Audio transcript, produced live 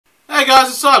Hey guys,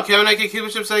 what's up? Kevin aka Cuba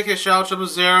Chips aka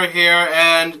Shao000 here,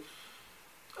 and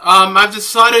I've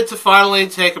decided to finally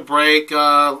take a break,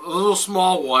 a little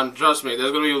small one, trust me.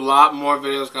 There's going to be a lot more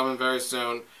videos coming very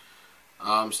soon,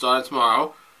 starting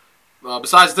tomorrow,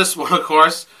 besides this one, of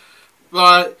course.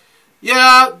 But,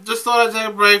 yeah, just thought I'd take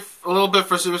a break a little bit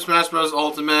for Super Smash Bros.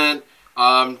 Ultimate.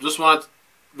 Just want to,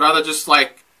 rather just,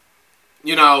 like,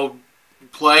 you know,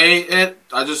 play it.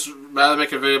 I just rather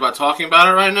make a video about talking about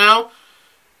it right now.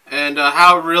 And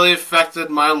how it really affected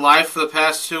my life for the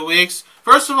past 2 weeks.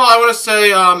 First of all, I want to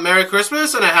say Merry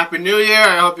Christmas and a Happy New Year.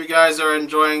 I hope you guys are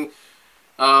enjoying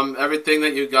everything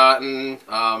that you've gotten.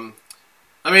 I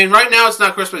mean, right now it's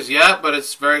not Christmas yet, but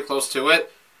it's very close to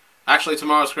it. Actually,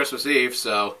 tomorrow's Christmas Eve,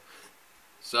 so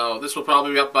this will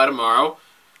probably be up by tomorrow.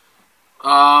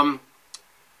 Yeah,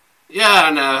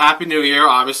 and Happy New Year,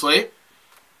 obviously.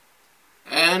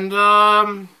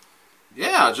 And,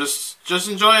 yeah, just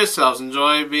enjoy yourselves.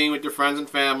 Enjoy being with your friends and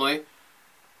family.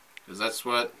 Because that's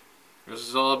what this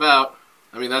is all about.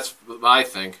 I mean, that's what I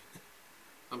think.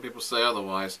 Some people say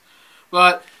otherwise.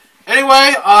 But,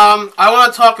 anyway, I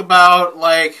want to talk about,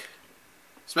 like,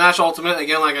 Smash Ultimate.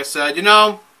 Again, like I said, you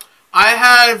know, I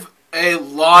have a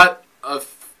lot of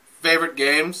favorite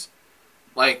games.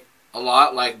 Like, a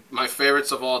lot. Like, my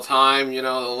favorites of all time. You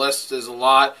know, the list is a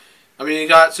lot. I mean, you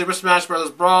got Super Smash Bros.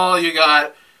 Brawl. You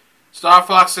got Star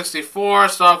Fox 64,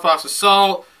 Star Fox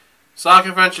Assault, Sonic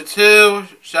Adventure 2,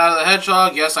 Shadow the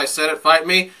Hedgehog, yes, I said it, fight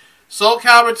me, Soul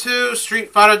Calibur 2,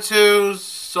 Street Fighter 2,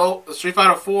 Street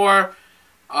Fighter 4,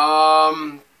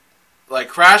 like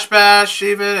Crash Bash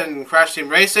even, and Crash Team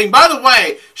Racing. By the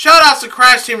way, shout outs to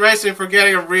Crash Team Racing for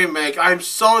getting a remake. I'm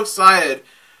so excited.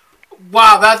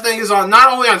 Wow, that thing is on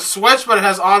not only on Switch, but it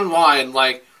has online.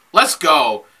 Like, let's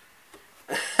go.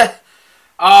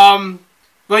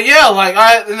 But yeah, like,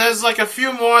 and there's like a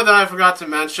few more that I forgot to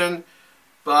mention,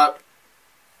 but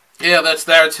yeah, that's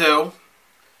there too.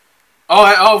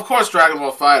 Oh, of course, Dragon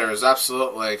Ball FighterZ,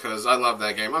 absolutely, because I love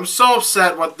that game. I'm so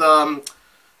upset with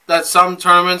that some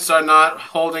tournaments are not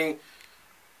holding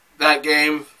that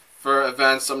game for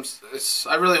events.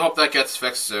 I really hope that gets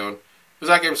fixed soon, because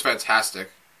that game's fantastic.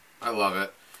 I love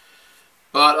it.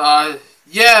 But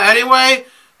yeah, anyway,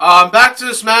 back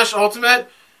to Smash Ultimate.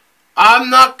 I'm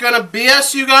not going to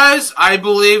BS you guys. I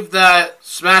believe that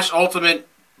Smash Ultimate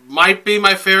might be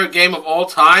my favorite game of all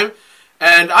time.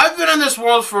 And I've been in this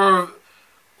world for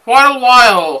quite a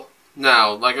while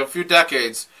now, like a few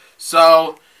decades.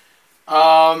 So,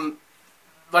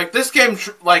 like, this game,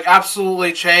 like,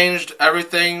 absolutely changed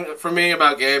everything for me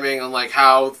about gaming and, like,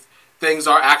 how things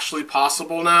are actually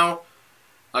possible now.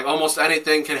 Like, almost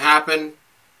anything can happen.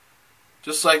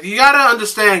 Just, like, you gotta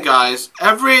understand, guys,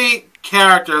 every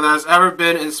character that has ever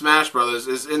been in Smash Brothers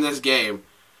is in this game.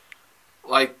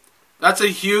 Like, that's a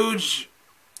huge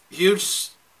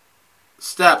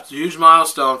step, huge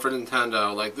milestone for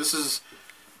Nintendo. Like,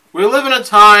 we live in a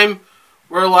time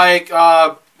where, like,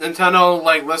 Nintendo,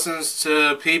 like, listens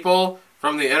to people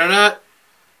from the internet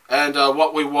and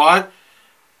what we want.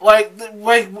 Like,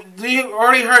 you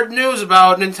already heard news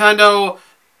about Nintendo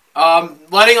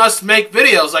letting us make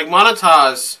videos, like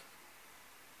Monetize.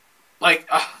 Like,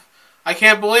 I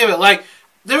can't believe it. Like,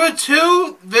 there were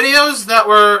 2 videos that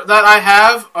I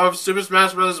have of Super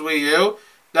Smash Bros. Wii U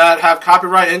that have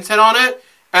copyright intent on it,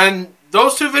 and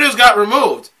those 2 videos got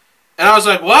removed. And I was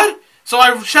like, what? So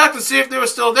I checked to see if they were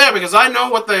still there, because I know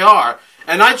what they are.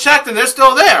 And I checked, and they're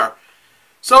still there.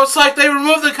 So it's like they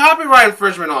removed the copyright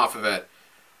infringement off of it.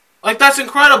 Like, that's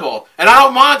incredible. And I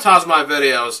don't monetize my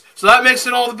videos, so that makes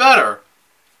it all the better.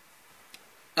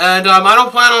 And I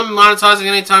don't plan on monetizing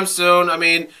anytime soon. I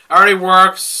mean, it already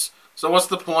works, so what's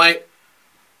the point?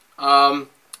 Like,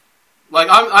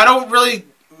 I don't really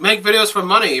make videos for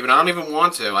money even. I don't even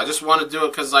want to. I just want to do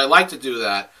it because I like to do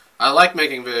that. I like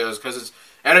making videos because it's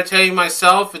entertaining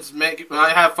myself. I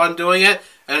have fun doing it,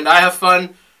 and I have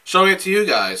fun showing it to you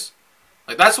guys.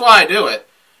 Like, that's why I do it.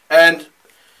 And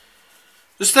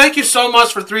just thank you so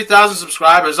much for 3,000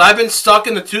 subscribers. I've been stuck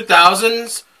in the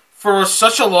 2000s for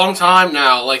such a long time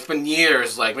now. Like, it's been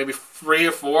years, like maybe 3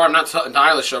 or 4. I'm not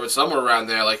entirely sure, but somewhere around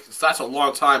there. Like, that's a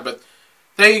long time. But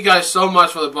thank you guys so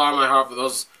much for the bottom of my heart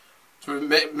for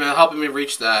helping me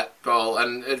reach that goal,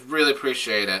 and I really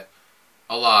appreciate it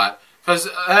a lot. Because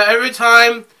every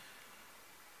time,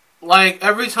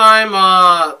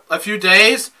 a few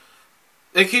days,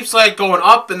 it keeps, like, going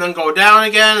up and then go down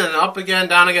again, and up again,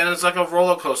 down again. And it's like a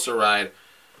roller coaster ride.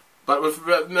 But we've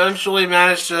eventually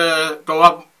managed to go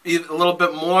up a little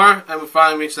bit more, and we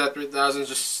finally reached that 3,000.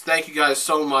 Just thank you guys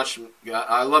so much.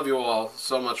 I love you all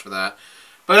so much for that.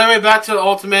 But anyway, back to the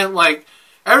Ultimate. Like,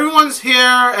 everyone's here,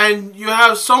 and you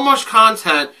have so much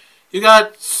content. You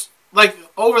got like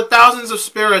over thousands of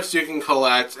spirits you can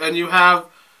collect, and you have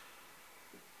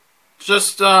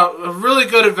just a really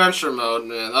good adventure mode,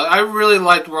 man. I really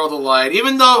liked World of Light,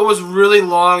 even though it was really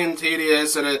long and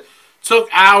tedious, and it took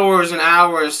hours and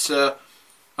hours to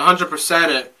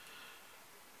 100% it.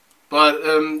 But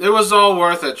it was all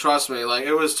worth it, trust me. Like,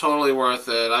 it was totally worth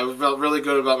it. I felt really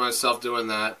good about myself doing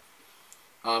that.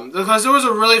 Because it was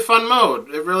a really fun mode.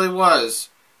 It really was.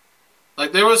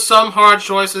 Like, there was some hard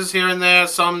choices here and there,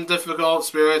 some difficult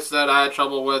spirits that I had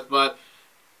trouble with, but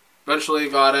eventually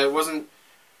got it. It wasn't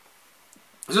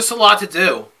just a lot to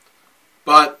do.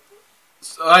 But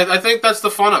I think that's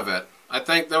the fun of it. I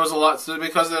think there was a lot,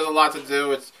 because there's a lot to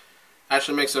do, it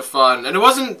actually makes it fun. And it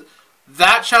wasn't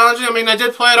that challenging. I mean, I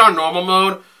did play it on normal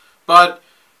mode, but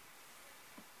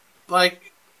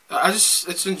like,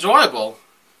 it's enjoyable.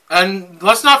 And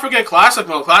let's not forget classic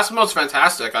mode. Classic mode's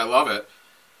fantastic. I love it.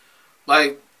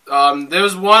 Like,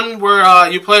 there's one where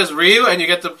you play as Ryu, and you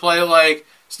get to play like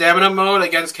stamina mode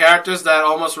against characters that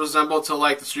almost resemble to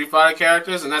like the Street Fighter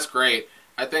characters, and that's great.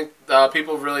 I think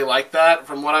people really like that,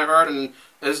 from what I heard, and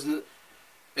there's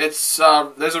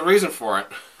a reason for it.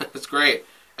 It's great.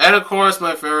 And of course,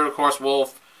 my favorite, of course,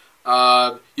 Wolf.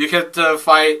 You get to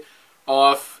fight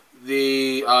off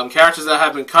the characters that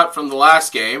have been cut from the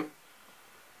last game.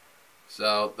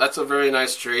 So that's a very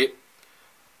nice treat.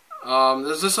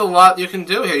 There's just a lot you can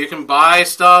do here. You can buy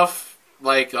stuff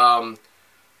like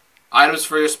items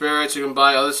for your spirits. You can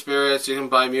buy other spirits. You can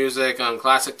buy music,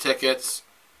 classic tickets.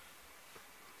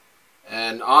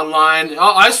 And online,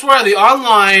 oh, I swear the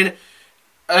online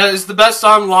is the best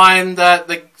online that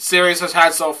the series has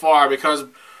had so far, because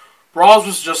Brawls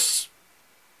was just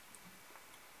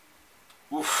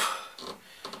oof.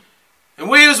 And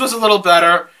Wii U's was a little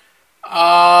better,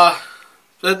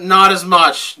 but not as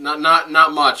much, not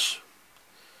much.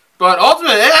 But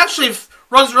ultimately, it actually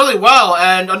runs really well,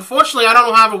 and unfortunately, I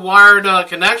don't have a wired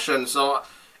connection, so,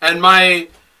 and my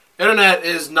internet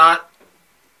is not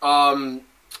near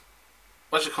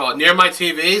my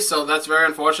TV, so that's very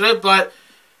unfortunate. But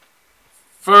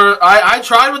I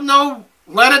tried with no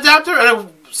LAN adapter, and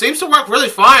it seems to work really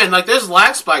fine. Like, there's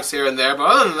lag spikes here and there, but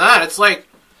other than that, it's like,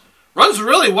 runs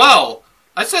really well.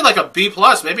 I'd say like a B+,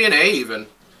 maybe an A even.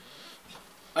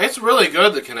 Like, it's really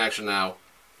good, the connection now,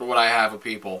 for what I have of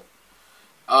people.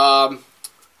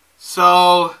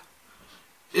 So,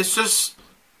 it's just,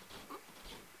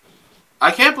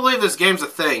 I can't believe this game's a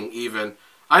thing, even.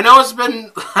 I know it's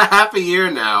been half a year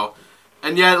now,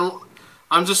 and yet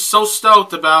I'm just so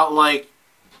stoked about, like,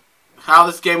 how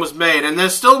this game was made. And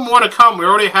there's still more to come. We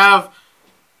already have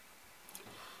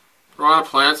Piranha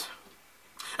Plant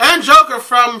and Joker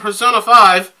from Persona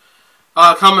 5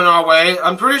 coming our way.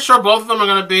 I'm pretty sure both of them are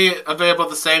going to be available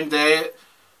the same day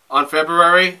on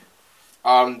February.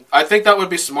 I think that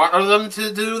would be smart of them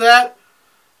to do that.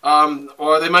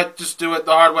 Or they might just do it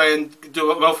the hard way and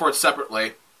go for it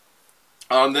separately.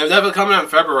 They're never coming out in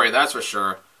February, that's for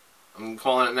sure. I'm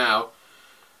calling it now.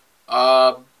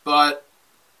 But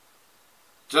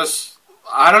just,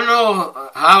 I don't know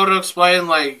how to explain,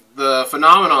 like, the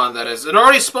phenomenon that is. It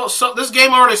already this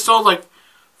game already sold like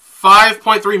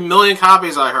 5.3 million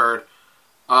copies, I heard.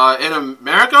 In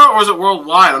America, or is it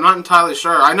worldwide? I'm not entirely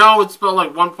sure. I know it's about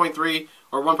like 1.3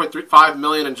 or 1.35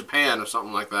 million in Japan or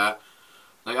something like that.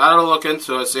 Like, I gotta look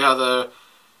into it, see how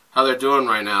they're doing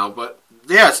right now. But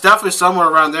yeah, it's definitely somewhere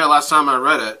around there. Last time I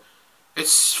read it,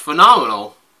 it's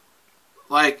phenomenal.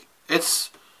 Like,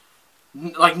 it's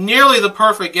like nearly the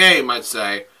perfect game, I'd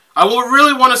say. I would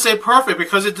really want to say perfect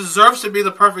because it deserves to be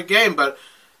the perfect game, but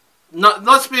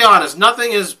let's be honest,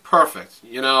 nothing is perfect,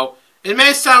 you know? It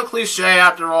may sound cliche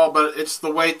after all, but it's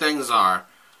the way things are.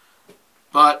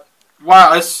 But,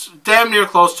 wow, it's damn near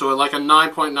close to it, like a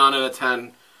 9.9 out of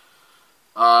 10.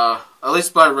 At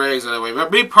least by ratings anyway.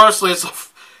 But me personally,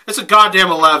 it's a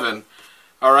goddamn 11.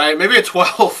 Alright, maybe a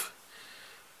 12.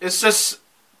 It's just,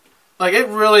 like, it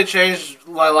really changed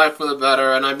my life for the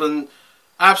better, and I've been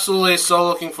absolutely so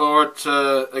looking forward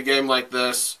to a game like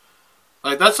this.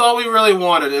 Like, that's all we really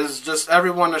wanted, is just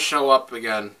everyone to show up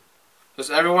again. Just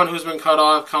everyone who's been cut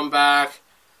off, come back.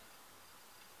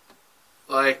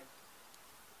 Like,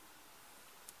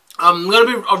 I'm gonna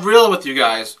be real with you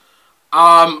guys.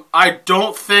 I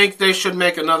don't think they should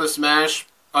make another Smash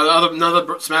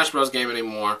Bros. Game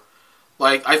anymore.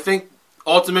 Like, I think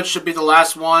Ultimate should be the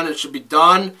last one. It should be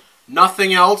done.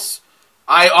 Nothing else.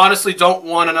 I honestly don't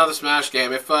want another Smash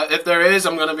game. If there is,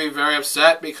 I'm gonna be very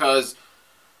upset because,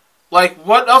 like,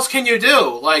 what else can you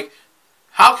do? Like,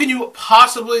 how can you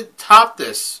possibly top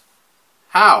this?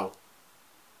 How?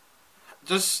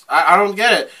 I don't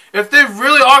get it. If they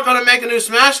really are going to make a new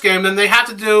Smash game, then they have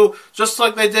to do just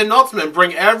like they did in Ultimate.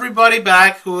 Bring everybody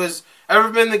back who has ever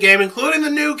been in the game, including the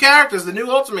new characters, the new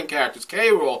Ultimate characters. K.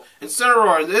 Rool,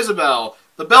 Incineroar, Isabelle,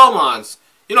 the Belmonts.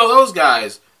 You know, those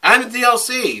guys. And the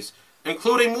DLCs,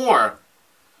 including more.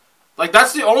 Like,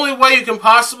 that's the only way you can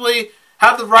possibly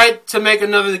have the right to make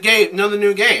another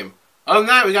new game. Other than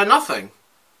that, we got nothing.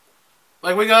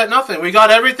 Like, we got nothing. We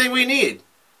got everything we need.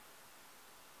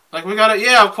 Like, we got it.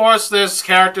 Yeah, of course, there's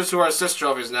characters who are assist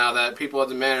trophies now that people are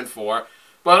demanding for.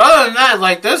 But other than that,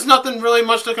 like, there's nothing really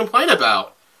much to complain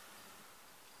about.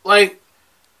 Like,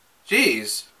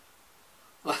 jeez.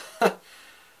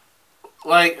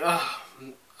 Like,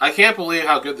 I can't believe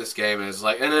how good this game is.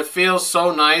 Like, and it feels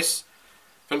so nice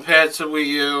compared to Wii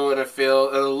U, and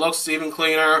it looks even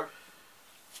cleaner.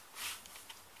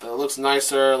 It looks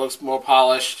nicer. It looks more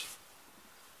polished.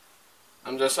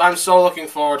 I'm so looking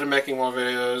forward to making more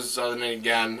videos. Other than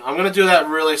again, I'm gonna do that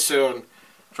really soon.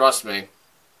 Trust me.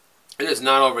 It is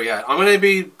not over yet. I'm gonna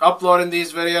be uploading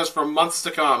these videos for months to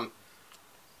come.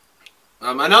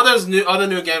 I know there's other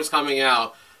new games coming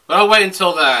out, but I'll wait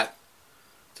until that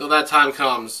time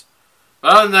comes.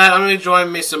 But other than that, I'm gonna enjoy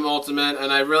me some Ultimate,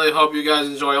 and I really hope you guys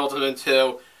enjoy Ultimate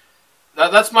too.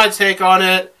 That's my take on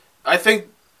it. I think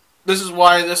this is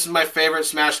why this is my favorite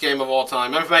Smash game of all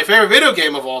time. My favorite video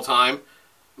game of all time.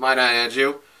 Might I add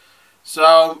you.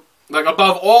 So, like,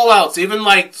 above all else, even,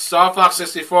 like, Star Fox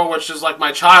 64, which is, like,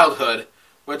 my childhood,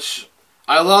 which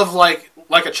I love like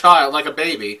a child, like a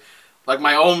baby. Like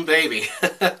my own baby.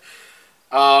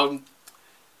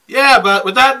 Yeah, but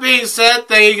with that being said,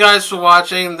 thank you guys for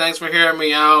watching. Thanks for hearing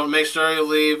me out. Make sure you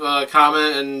leave a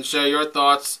comment and share your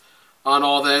thoughts on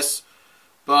all this.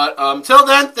 But till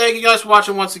then, thank you guys for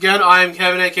watching once again. I am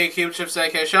Kevin, a.k.a. Cubechips,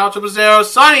 a.k.a. Shadow000,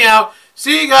 signing out.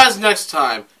 See you guys next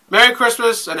time. Merry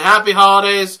Christmas and Happy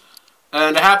Holidays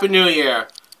and a Happy New Year.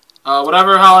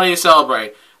 Whatever holiday you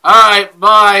celebrate. Alright,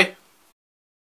 bye.